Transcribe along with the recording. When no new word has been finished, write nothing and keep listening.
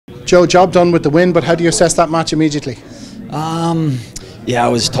Joe, job done with the win, but how do you assess that match immediately? Yeah,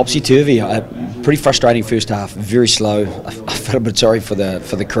 it was topsy-turvy. Pretty frustrating first half, very slow. I felt a bit sorry for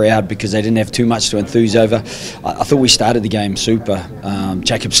the crowd because they didn't have too much to enthuse over. I thought we started the game super.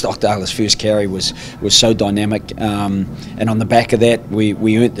 Jacob Stockdale's first carry was so dynamic, and on the back of that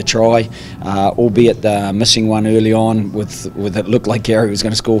we earned the try, albeit missing one early on with it looked like Gary was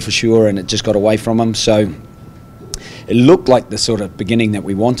going to score for sure, and it just got away from him. So it looked like the sort of beginning that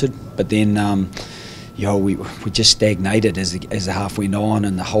we wanted, but then we just stagnated as the half went on,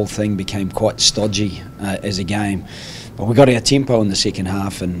 and the whole thing became quite stodgy as a game. But we got our tempo in the second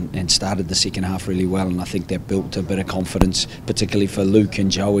half and started the second half really well, and I think that built a bit of confidence, particularly for Luke and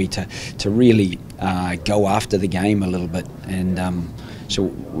Joey, to really go after the game a little bit. And so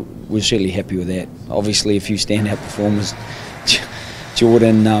we're certainly happy with that. Obviously, a few standout performers.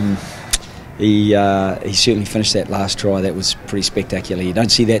 Jordan, he certainly finished that last try. That was pretty spectacular. You don't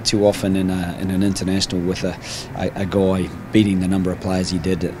see that too often in an international, with a guy beating the number of players he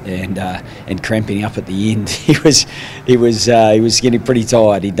did and cramping up at the end. He was getting pretty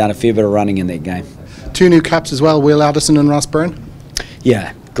tired. He'd done a fair bit of running in that game. 2 new caps as well, Will Addison and Ross Byrne.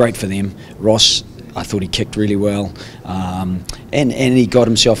 Yeah, great for them. Ross, I thought he kicked really well, and he got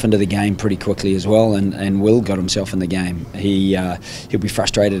himself into the game pretty quickly as well, and Will got himself in the game. He'll be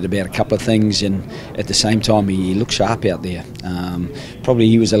frustrated about a couple of things, and at the same time he looked sharp out there. Probably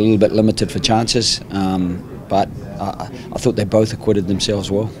he was a little bit limited for chances, but I thought they both acquitted themselves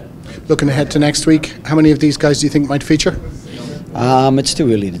well. Looking ahead to next week, how many of these guys do you think might feature? It's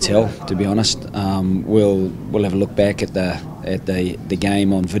too early to tell, to be honest. We'll have a look back at the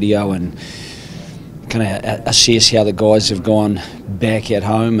game on video and kind of assess how the guys have gone back at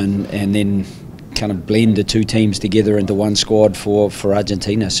home, and then kind of blend the two teams together into one squad for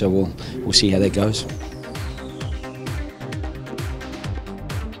Argentina. So we'll see how that goes.